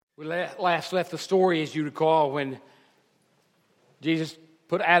We last left the story, as you recall, when Jesus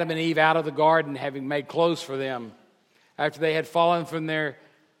put Adam and Eve out of the garden, having made clothes for them, after they had fallen from their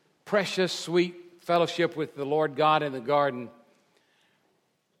precious, sweet fellowship with the Lord God in the garden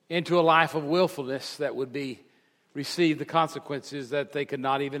into a life of willfulness that would receive the consequences that they could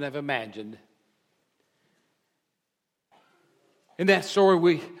not even have imagined. In that story,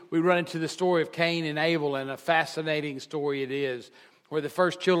 we run into the story of Cain and Abel, and a fascinating story it is, where the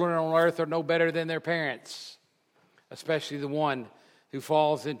first children on earth are no better than their parents, especially the one who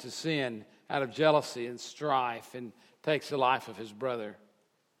falls into sin out of jealousy and strife and takes the life of his brother.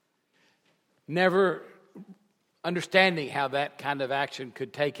 Never understanding how that kind of action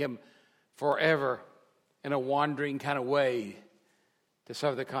could take him forever in a wandering kind of way to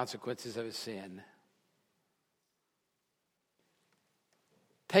suffer the consequences of his sin.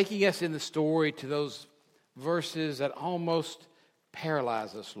 Taking us in the story to those verses that almost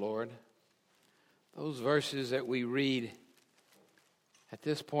paralyze us, Lord. Those verses that we read at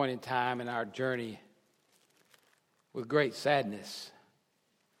this point in time in our journey with great sadness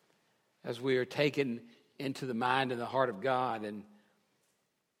as we are taken into the mind and the heart of God, and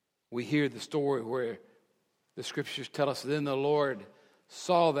we hear the story where the scriptures tell us, then the Lord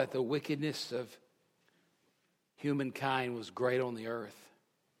saw that the wickedness of humankind was great on the earth,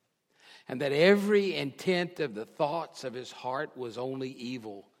 and that every intent of the thoughts of his heart was only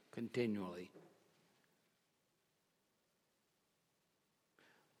evil continually.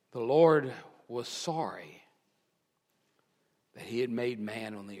 The Lord was sorry that he had made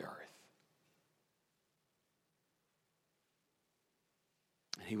man on the earth.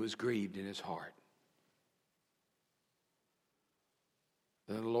 And he was grieved in his heart.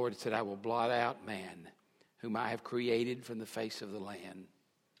 Then the Lord said, I will blot out man, whom I have created from the face of the land.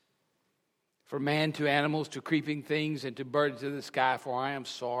 From man to animals, to creeping things, and to birds of the sky, for I am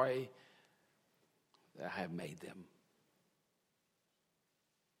sorry that I have made them.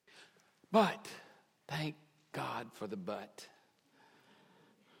 But, thank God for the but.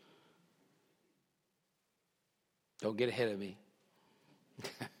 Don't get ahead of me.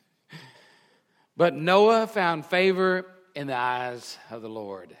 But Noah found favor in the eyes of the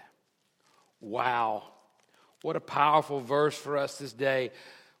Lord. Wow. What a powerful verse for us this day.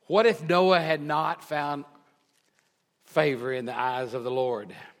 What if Noah had not found favor in the eyes of the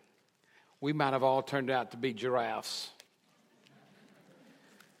Lord? We might have all turned out to be giraffes.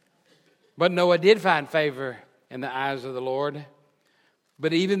 But Noah did find favor in the eyes of the Lord.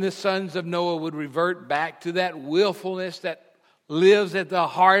 But even the sons of Noah would revert back to that willfulness that lives at the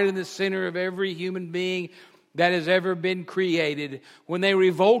heart and the center of every human being that has ever been created. When they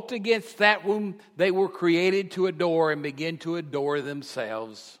revolt against that whom they were created to adore and begin to adore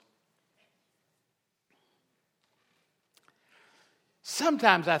themselves.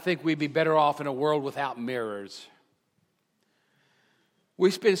 Sometimes I think we'd be better off in a world without mirrors.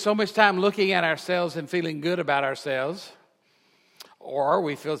 We spend so much time looking at ourselves and feeling good about ourselves. Or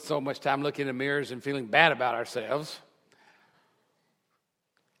we feel so much time looking in mirrors and feeling bad about ourselves.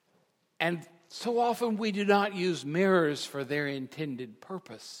 And so often we do not use mirrors for their intended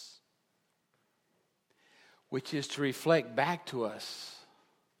purpose, which is to reflect back to us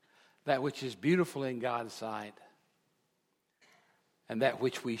that which is beautiful in God's sight and that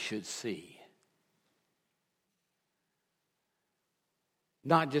which we should see.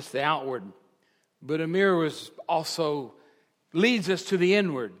 Not just the outward, but a mirror also leads us to the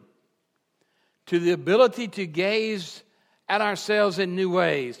inward, to the ability to gaze at ourselves in new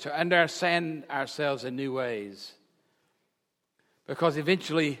ways, to understand ourselves in new ways. Because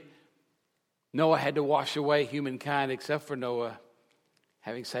eventually, Noah had to wash away humankind except for Noah,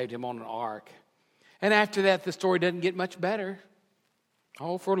 having saved him on an ark. And after that, the story doesn't get much better.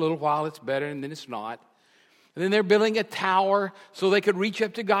 Oh, for a little while it's better, and then it's not. And then they're building a tower so they could reach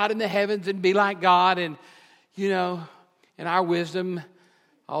up to God in the heavens and be like God. And, you know, in our wisdom,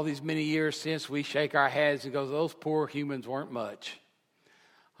 all these many years since, we shake our heads and go, those poor humans weren't much.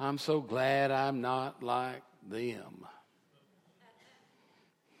 I'm so glad I'm not like them.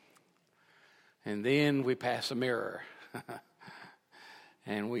 And then we pass a mirror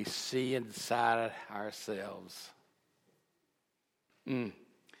and we see inside ourselves.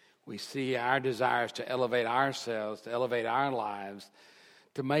 We see our desires to elevate ourselves, to elevate our lives,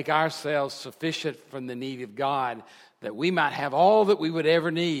 to make ourselves sufficient from the need of God, that we might have all that we would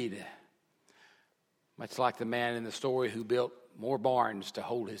ever need. Much like the man in the story who built more barns to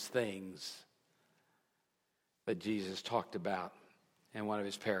hold his things that Jesus talked about in one of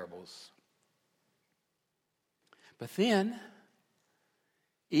his parables. But then,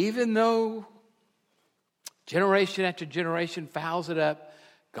 even though generation after generation fouls it up,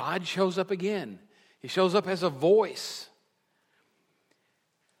 God shows up again. He shows up as a voice.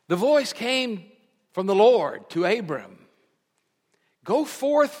 The voice came from the Lord to Abram. Go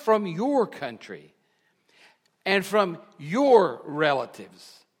forth from your country and from your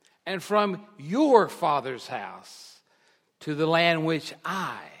relatives and from your father's house to the land which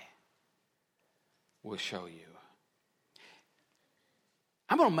I will show you.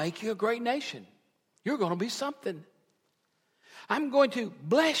 I'm going to make you a great nation. You're going to be something. I'm going to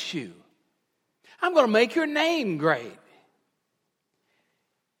bless you. I'm going to make your name great.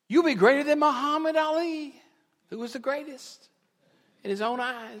 You'll be greater than Muhammad Ali, who was the greatest in his own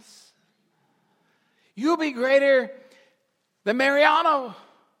eyes. You'll be greater than Mariano,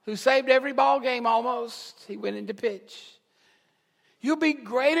 who saved every ball game almost. He went into pitch. You'll be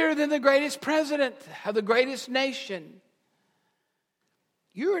greater than the greatest president of the greatest nation.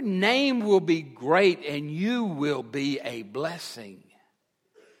 Your name will be great and you will be a blessing.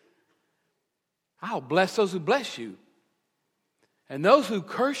 I'll bless those who bless you. And those who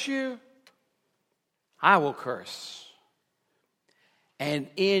curse you, I will curse. And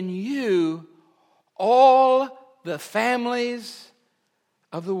in you, all the families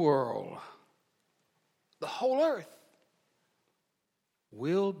of the world, the whole earth,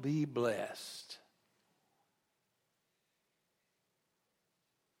 will be blessed.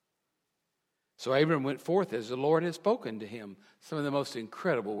 So Abram went forth as the Lord had spoken to him. Some of the most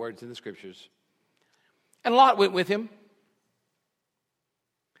incredible words in the Scriptures. And Lot went with him.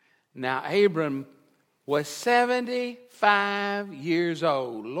 Now Abram was 75 years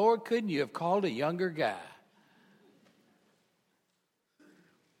old. Lord, couldn't you have called a younger guy?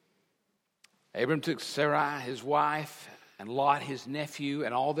 Abram took Sarai, his wife, and Lot, his nephew,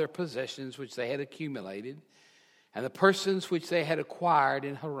 and all their possessions which they had accumulated, and the persons which they had acquired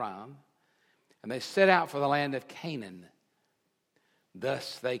in Haran, and they set out for the land of Canaan.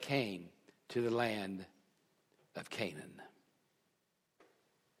 Thus they came to the land of Canaan.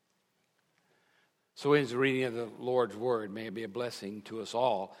 So in the reading of the Lord's Word, may it be a blessing to us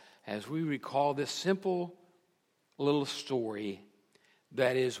all as we recall this simple little story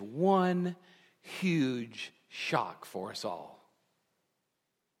that is one huge shock for us all.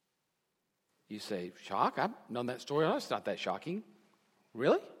 You say, shock? I've known that story. Oh, it's not that shocking.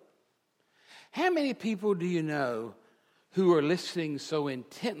 Really? How many people do you know who are listening so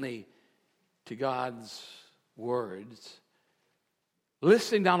intently to God's words,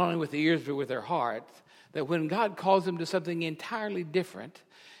 listening not only with the ears but with their heart, that when God calls them to something entirely different,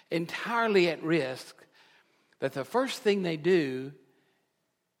 entirely at risk, that the first thing they do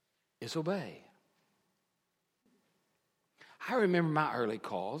is obey? I remember my early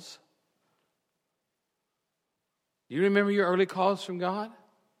calls. You remember your early calls from God?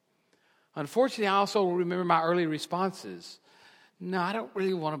 Unfortunately, I also remember my early responses. No, I don't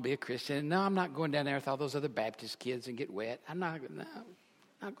really want to be a Christian. No, I'm not going down there with all those other Baptist kids and get wet. I'm not going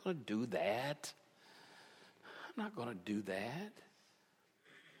to do that. I'm not going to do that.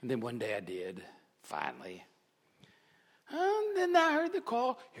 And then one day I did, finally. And then I heard the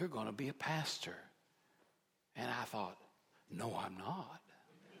call, you're going to be a pastor. And I thought, no, I'm not.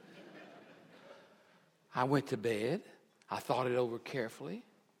 I went to bed. I thought it over carefully.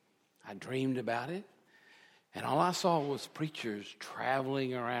 I dreamed about it. And all I saw was preachers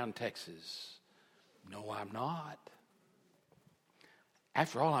traveling around Texas. No, I'm not.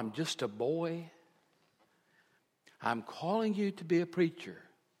 After all, I'm just a boy. I'm calling you to be a preacher.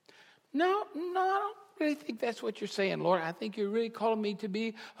 No, I don't really think that's what you're saying, Lord. I think you're really calling me to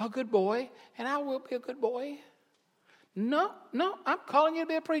be a good boy, and I will be a good boy. No, I'm calling you to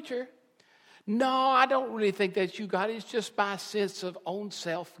be a preacher. No, I don't really think that's you, God. It's just my sense of own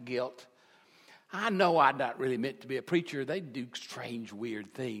self-guilt. I know I'm not really meant to be a preacher. They do strange,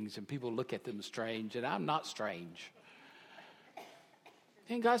 weird things, and people look at them strange, and I'm not strange.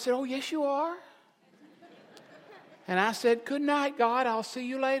 And God said, oh, yes, you are. And I said, good night, God. I'll see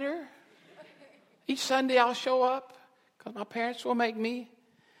you later. Each Sunday I'll show up because my parents will make me.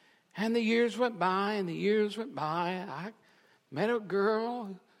 And the years went by, and the years went by. I met a girl.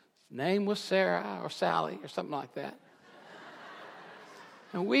 Her name was Sarah or Sally or something like that.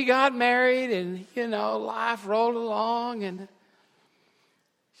 And we got married, and, life rolled along. And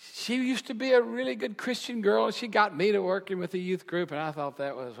she used to be a really good Christian girl, and she got me to working with the youth group. And I thought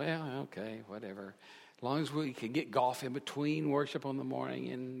that was, well, okay, whatever. As long as we can get golf in between worship on the morning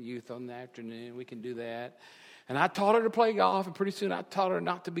and youth on the afternoon, we can do that. And I taught her to play golf, and pretty soon I taught her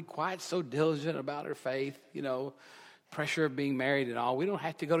not to be quite so diligent about her faith, pressure of being married and all. We don't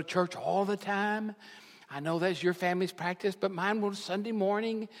have to go to church all the time. I know that's your family's practice, but mine was Sunday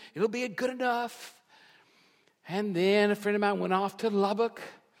morning. It'll be good enough. And then a friend of mine went off to Lubbock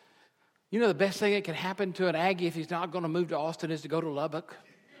You know, the best thing that can happen to an Aggie if he's not going to move to Austin is to go to Lubbock.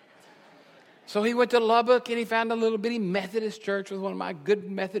 So he went to Lubbock and he found a little bitty Methodist church with one of my good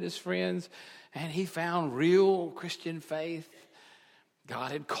Methodist friends, and he found real Christian faith.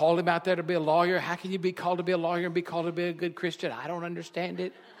 God had called him out there to be a lawyer. How can you be called to be a lawyer and be called to be a good Christian? I don't understand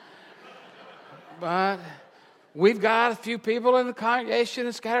it. But we've got a few people in the congregation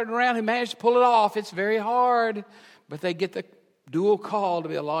and scattered around who managed to pull it off. It's very hard, but they get the dual call to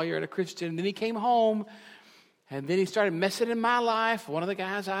be a lawyer and a Christian. And then he came home, and then he started messing in my life. One of the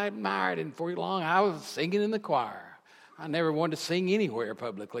guys I admired, and for long I was singing in the choir. I never wanted to sing anywhere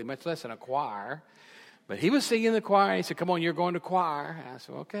publicly, much less in a choir. But he was singing in the choir, and he said, "Come on, you're going to choir." I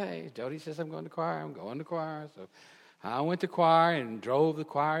said, "Okay." Jody says, "I'm going to choir." I'm going to choir. So I went to choir and drove the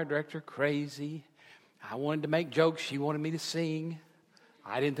choir director crazy. I wanted to make jokes. She wanted me to sing.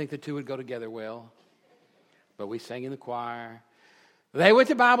 I didn't think the two would go together well. But we sang in the choir. They went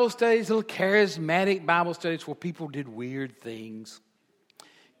to Bible studies, little charismatic Bible studies where people did weird things.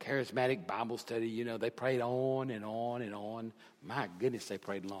 Charismatic Bible study, you know, they prayed on and on and on. My goodness, they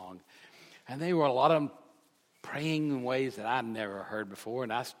prayed long. And they were a lot of them praying in ways that I'd never heard before,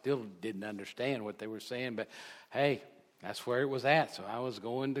 and I still didn't understand what they were saying. But, hey, that's where it was at. So I was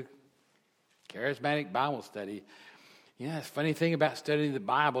going to charismatic Bible study. Yeah, it's a funny thing about studying the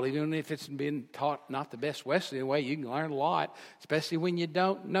Bible, even if it's being taught not the best Wesleyan way, you can learn a lot, especially when you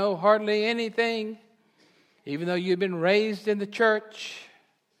don't know hardly anything, even though you've been raised in the church.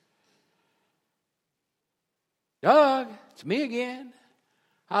 Doug, it's me again.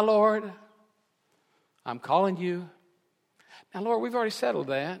 Hi, Lord. I'm calling you. Now, Lord, we've already settled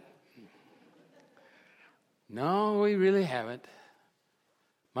that. No, we really haven't.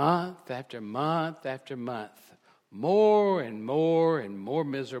 Month after month after month. More and more and more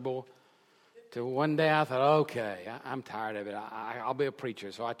miserable. Till one day I thought, okay, I'm tired of it. I'll be a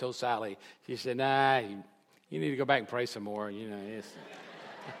preacher. So I told Sally. She said, nah, you need to go back and pray some more. You know, it's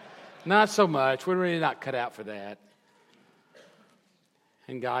not so much. We're really not cut out for that.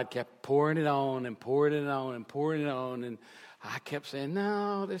 And God kept pouring it on and pouring it on and pouring it on. And I kept saying,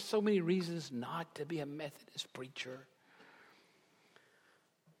 no, there's so many reasons not to be a Methodist preacher.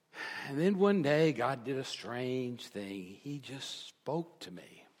 And then one day, God did a strange thing. He just spoke to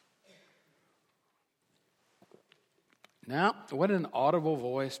me. Now, it wasn't an audible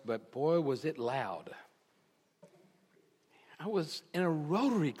voice, but boy, was it loud. I was in a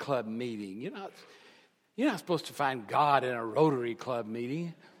Rotary Club meeting. You're not supposed to find God in a Rotary Club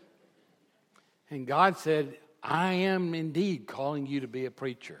meeting. And God said, I am indeed calling you to be a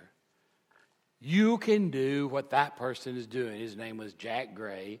preacher. You can do what that person is doing. His name was Jack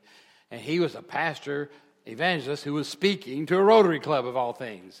Gray, and he was a pastor, evangelist, who was speaking to a Rotary Club of all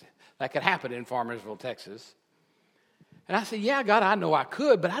things. That could happen in Farmersville, Texas. And I said, yeah, God, I know I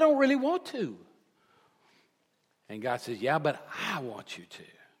could, but I don't really want to. And God says, yeah, but I want you to.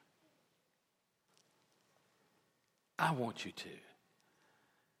 I want you to.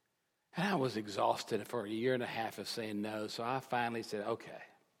 And I was exhausted for a year and a half of saying no, so I finally said, okay.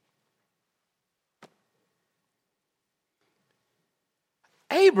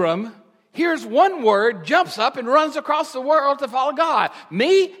 Abram hears one word, jumps up, and runs across the world to follow God.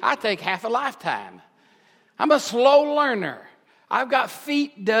 Me, I take half a lifetime. I'm a slow learner. I've got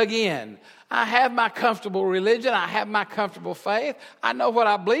feet dug in. I have my comfortable religion. I have my comfortable faith. I know what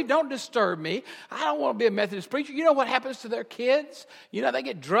I believe. Don't disturb me. I don't want to be a Methodist preacher. You know what happens to their kids? You know, they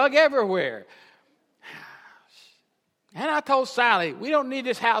get drug everywhere. And I told Sally, we don't need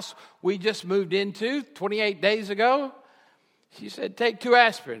this house we just moved into 28 days ago. She said, take 2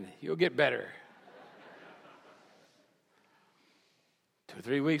 aspirin. You'll get better. 2 or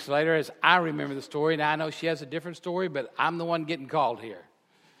 3 weeks later, as I remember the story, now I know she has a different story, but I'm the one getting called here.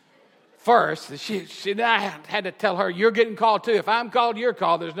 First, she I had to tell her, you're getting called too. If I'm called, you're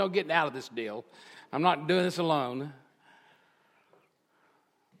called. There's no getting out of this deal. I'm not doing this alone.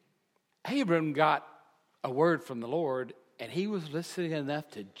 Abram got a word from the Lord, and he was listening enough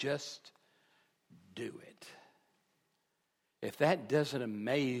to just do it. If that doesn't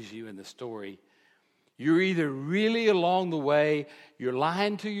amaze you in the story, you're either really along the way, you're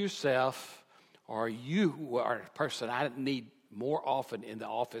lying to yourself, or you are a person I need more often in the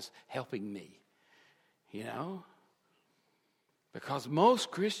office helping me. You know? Because most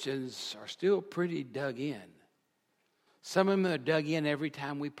Christians are still pretty dug in. Some of them are dug in every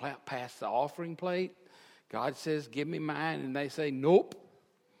time we pass the offering plate. God says, give me mine, and they say, nope.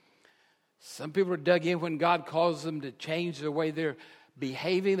 Some people are dug in when God calls them to change the way they're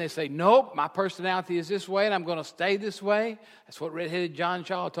behaving. They say, nope, my personality is this way, and I'm going to stay this way. That's what redheaded John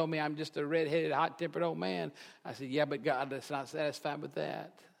Shaw told me. I'm just a redheaded, hot-tempered old man. I said, yeah, but God is not satisfied with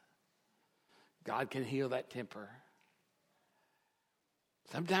that. God can heal that temper.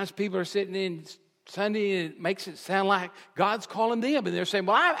 Sometimes people are sitting in Sunday and it makes it sound like God's calling them. And they're saying,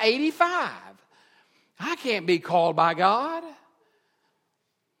 well, I'm 85. I can't be called by God.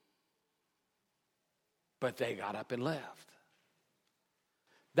 But they got up and left.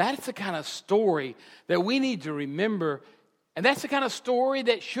 That's the kind of story that we need to remember. And that's the kind of story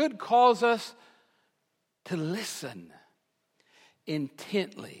that should cause us to listen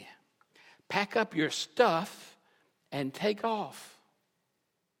intently. Pack up your stuff and take off.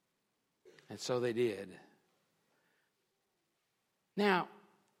 And so they did. Now,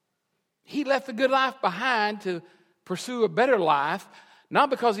 he left the good life behind to pursue a better life, not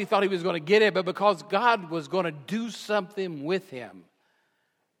because he thought he was going to get it, but because God was going to do something with him.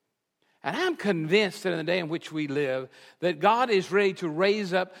 And I'm convinced that in the day in which we live, that God is ready to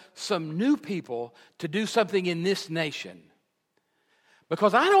raise up some new people to do something in this nation.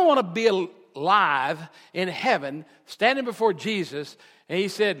 Because I don't want to be alive in heaven, standing before Jesus, and he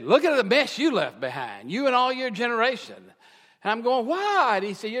said, look at the mess you left behind, you and all your generation. And I'm going, why? And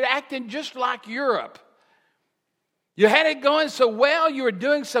he said, you're acting just like Europe. You had it going so well, you were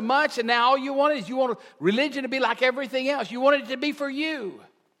doing so much, and now all you want is you want religion to be like everything else. You want it to be for you.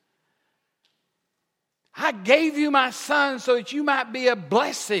 I gave you my son so that you might be a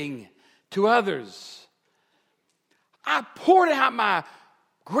blessing to others. I poured out my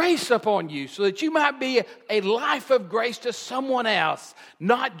grace upon you so that you might be a life of grace to someone else,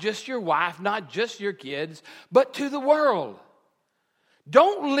 not just your wife, not just your kids, but to the world.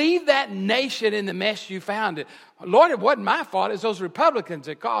 Don't leave that nation in the mess you found it. Lord, it wasn't my fault. It's those Republicans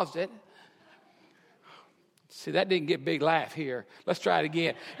that caused it. See, that didn't get a big laugh here. Let's try it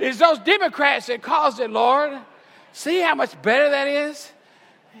again. It's those Democrats that caused it, Lord. See how much better that is?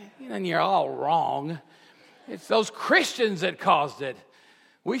 And you're all wrong. It's those Christians that caused it.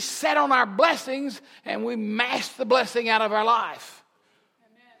 We sat on our blessings and we mashed the blessing out of our life.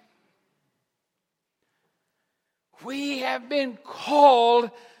 Amen. We have been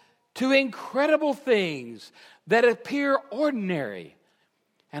called to incredible things that appear ordinary,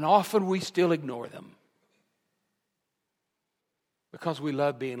 and often we still ignore them because we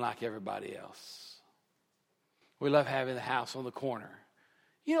love being like everybody else. We love having the house on the corner.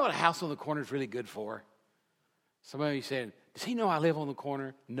 You know what a house on the corner is really good for? Some of you saying, does he know I live on the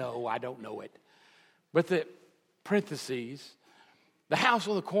corner? No, I don't know it. But the parentheses, the house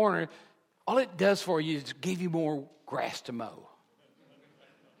on the corner, all it does for you is give you more grass to mow.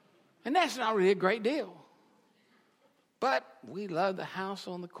 And that's not really a great deal. But we love the house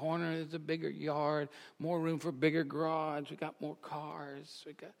on the corner. There's a bigger yard, more room for bigger garage. We got more cars.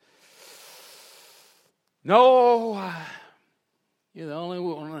 No, you're the only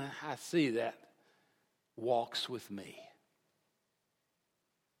one I see that walks with me.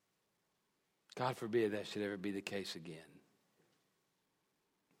 God forbid that should ever be the case again.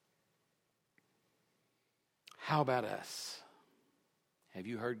 How about us? Have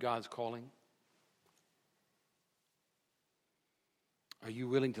you heard God's calling? Are you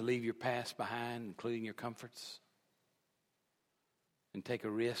willing to leave your past behind, including your comforts, and take a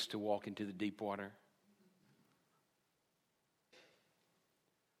risk to walk into the deep water?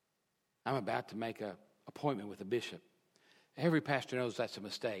 I'm about to make an appointment with a bishop. Every pastor knows that's a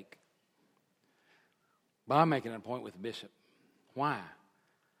mistake. But I'm making an appointment with a bishop. Why?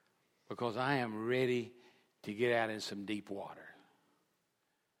 Because I am ready to get out in some deep water.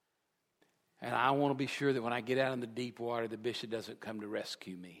 And I want to be sure that when I get out in the deep water, the bishop doesn't come to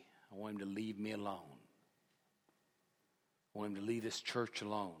rescue me. I want him to leave me alone. I want him to leave this church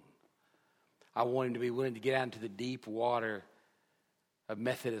alone. I want him to be willing to get out into the deep water of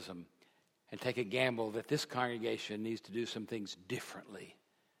Methodism and take a gamble that this congregation needs to do some things differently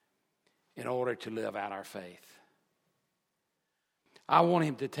in order to live out our faith. I want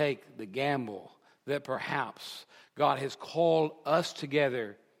him to take the gamble that perhaps God has called us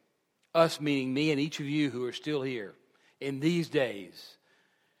together, us meaning me and each of you who are still here in these days,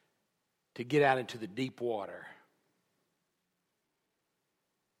 to get out into the deep water,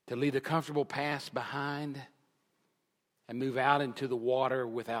 to leave the comfortable past behind and move out into the water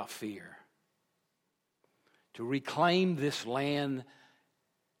without fear, to reclaim this land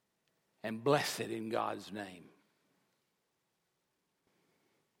and bless it in God's name.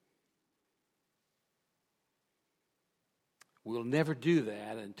 We'll never do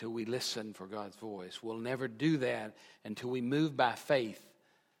that until we listen for God's voice. We'll never do that until we move by faith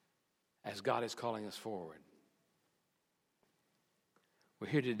as God is calling us forward. We're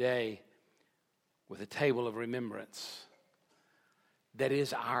here today with a table of remembrance that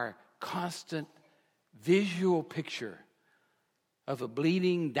is our constant visual picture of a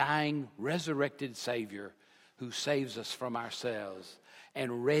bleeding, dying, resurrected Savior who saves us from ourselves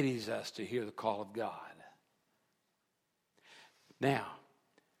and readies us to hear the call of God. Now,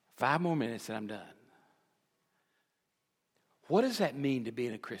 5 more minutes and I'm done. What does that mean to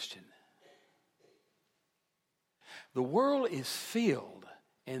being a Christian? The world is filled,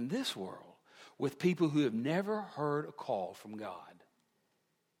 in this world, with people who have never heard a call from God.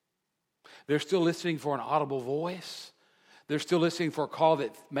 They're still listening for an audible voice. They're still listening for a call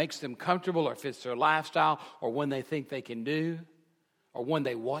that makes them comfortable or fits their lifestyle or one they think they can do or one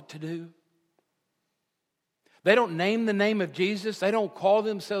they want to do. They don't name the name of Jesus. They don't call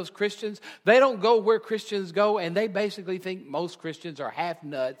themselves Christians. They don't go where Christians go, and they basically think most Christians are half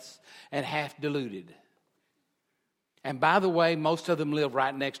nuts and half deluded. And by the way, most of them live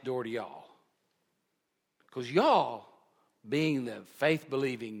right next door to y'all. Because y'all, being the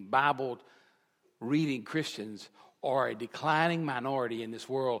faith-believing, Bible-reading Christians, are a declining minority in this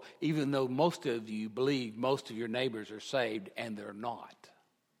world, even though most of you believe most of your neighbors are saved, and they're not.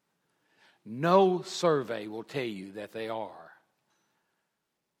 No survey will tell you that they are.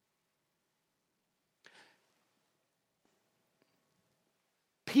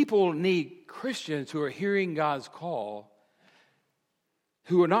 People need Christians who are hearing God's call,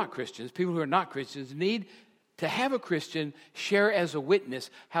 who are not Christians. People who are not Christians need to have a Christian share as a witness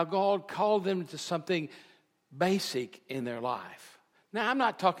how God called them to something basic in their life. Now, I'm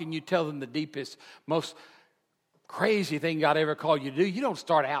not talking you tell them the deepest, most crazy thing God ever called you to do. You don't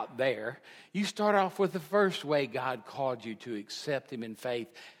start out there. You start off with the first way God called you to accept Him in faith,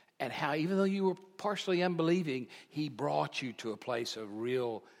 and how even though you were partially unbelieving, He brought you to a place of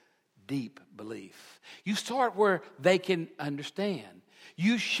real deep belief. You start where they can understand.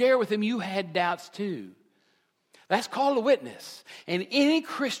 You share with them you had doubts too. That's called a witness, and any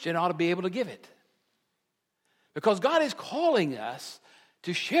Christian ought to be able to give it. Because God is calling us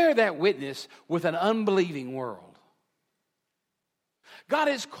to share that witness with an unbelieving world. God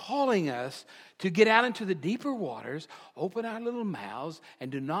is calling us to get out into the deeper waters, open our little mouths,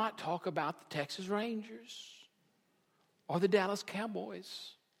 and do not talk about the Texas Rangers or the Dallas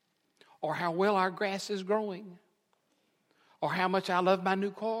Cowboys or how well our grass is growing or how much I love my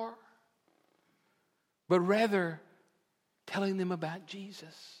new car, but rather telling them about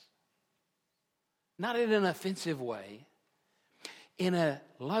Jesus. Not in an offensive way, in a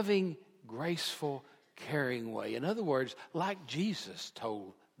loving, graceful, caring way. In other words, like Jesus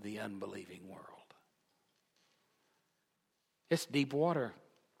told the unbelieving world. It's deep water.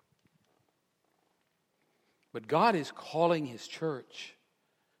 But God is calling His church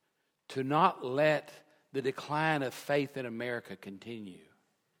to not let the decline of faith in America continue.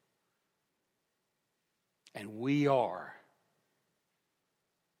 And we are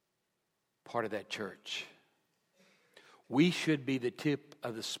part of that church. We should be the tip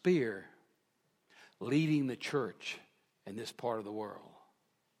of the spear leading the church in this part of the world.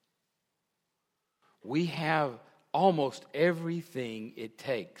 We have almost everything it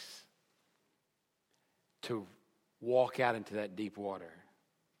takes to walk out into that deep water.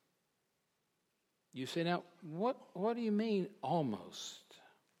 You say, now, what do you mean almost?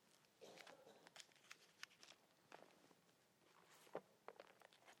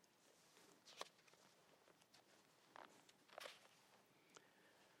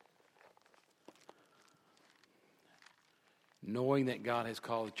 Knowing that God has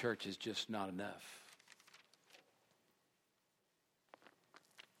called the church is just not enough.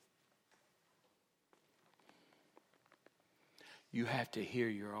 You have to hear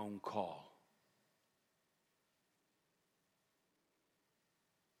your own call.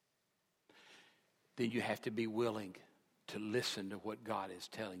 Then you have to be willing to listen to what God is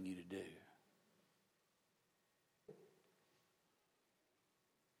telling you to do.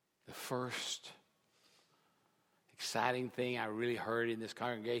 The first exciting thing I really heard in this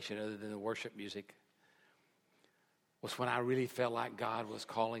congregation, other than the worship music, was when I really felt like God was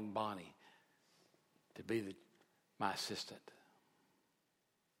calling Bonnie to be my assistant.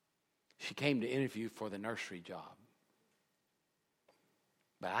 She came to interview for the nursery job.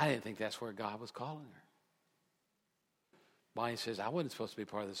 But I didn't think that's where God was calling her. Bonnie says, I wasn't supposed to be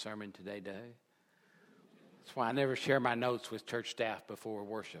part of the sermon today, Dave. That's why I never share my notes with church staff before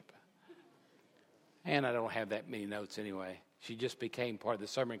worship. And I don't have that many notes anyway. She just became part of the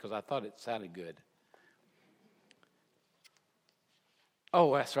sermon because I thought it sounded good.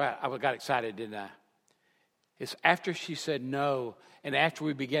 Oh, that's right. I got excited, didn't I? It's after she said no, and after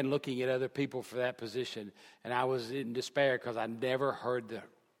we began looking at other people for that position, and I was in despair because I never heard the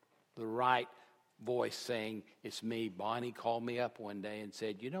right voice saying, it's me. Bonnie called me up one day and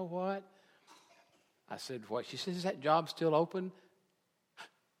said, you know what? I said, what? She said, is that job still open?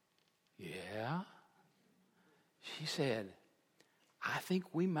 she said, I think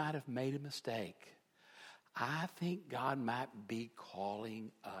we might have made a mistake. I think God might be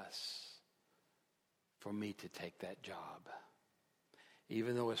calling us for me to take that job,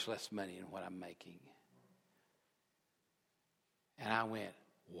 even though it's less money than what I'm making. And I went,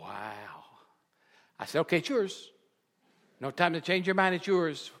 wow. I said, okay, it's yours. No time to change your mind, it's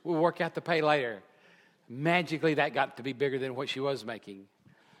yours. We'll work out the pay later. Magically, that got to be bigger than what she was making.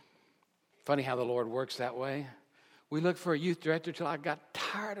 Funny how the Lord works that way. We looked for a youth director till I got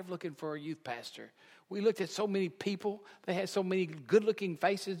tired of looking for a youth pastor. We looked at so many people. They had so many good-looking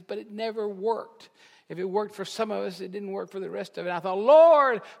faces, but it never worked. If it worked for some of us, it didn't work for the rest of it. I thought,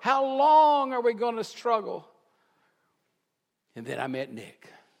 Lord, how long are we going to struggle? And then I met Nick.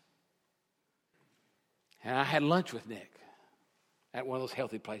 And I had lunch with Nick at one of those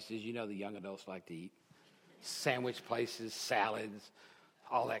healthy places, you know, the young adults like to eat. Sandwich places, salads,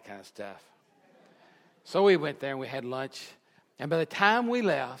 all that kind of stuff. So we went there and we had lunch. And by the time we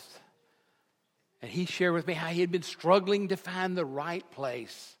left, and he shared with me how he had been struggling to find the right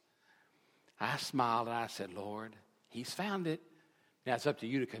place, I smiled and I said, Lord, he's found it. Now it's up to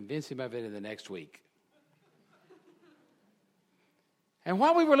you to convince him of it in the next week. And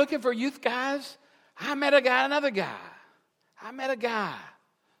while we were looking for youth guys, I met another guy. I met a guy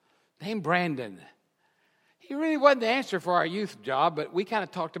named Brandon. He really wasn't the answer for our youth job, but we kind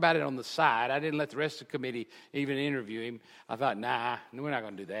of talked about it on the side. I didn't let the rest of the committee even interview him. I thought, nah, we're not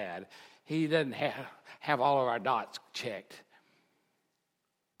going to do that. He doesn't have all of our dots checked.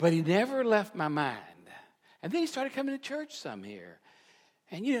 But he never left my mind. And then he started coming to church some here.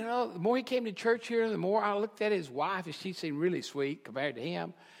 And, you know, the more he came to church here, the more I looked at his wife, and she seemed really sweet compared to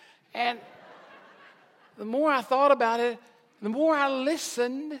him. And the more I thought about it, the more I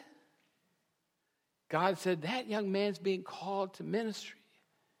listened, God said, that young man's being called to ministry.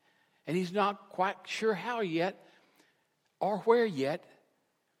 And he's not quite sure how yet or where yet.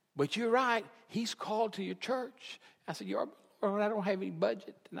 But you're right, he's called to your church. I said, Lord, I don't have any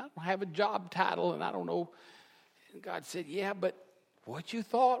budget, and I don't have a job title, and I don't know. And God said, yeah, but what you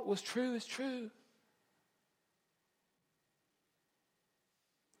thought was true is true.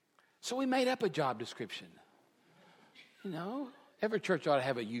 So we made up a job description. You know, every church ought to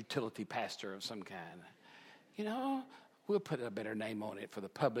have a utility pastor of some kind. You know, we'll put a better name on it for the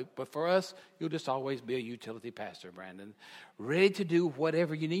public, but for us, you'll just always be a utility pastor, Brandon. Ready to do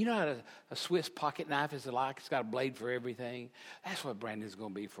whatever you need. You know how a Swiss pocket knife is like? It's got a blade for everything. That's what Brandon's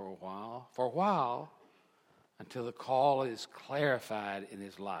going to be for a while. For a while, until the call is clarified in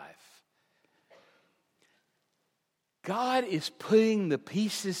his life. God is putting the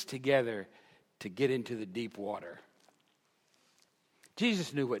pieces together to get into the deep water.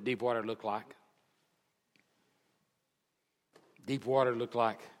 Jesus knew what deep water looked like. Deep water looked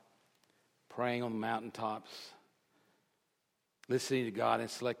like praying on the mountaintops, listening to God and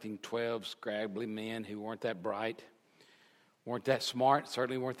selecting 12 scraggly men who weren't that bright, weren't that smart,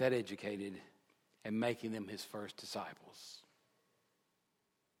 certainly weren't that educated, and making them his first disciples.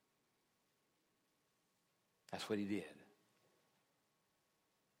 That's what he did.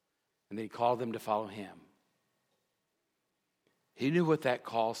 And then he called them to follow him. He knew what that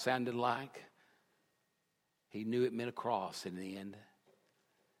call sounded like. He knew it meant a cross in the end.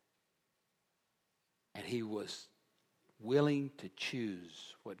 And he was willing to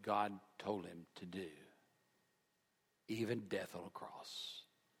choose what God told him to do, even death on a cross.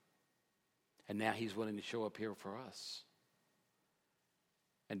 And now he's willing to show up here for us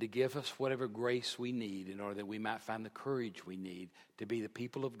and to give us whatever grace we need in order that we might find the courage we need to be the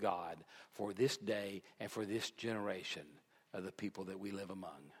people of God for this day and for this generation of the people that we live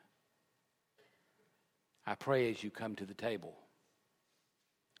among. I pray as you come to the table,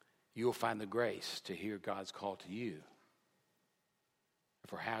 you'll find the grace to hear God's call to you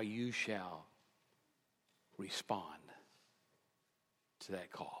for how you shall respond to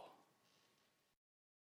that call.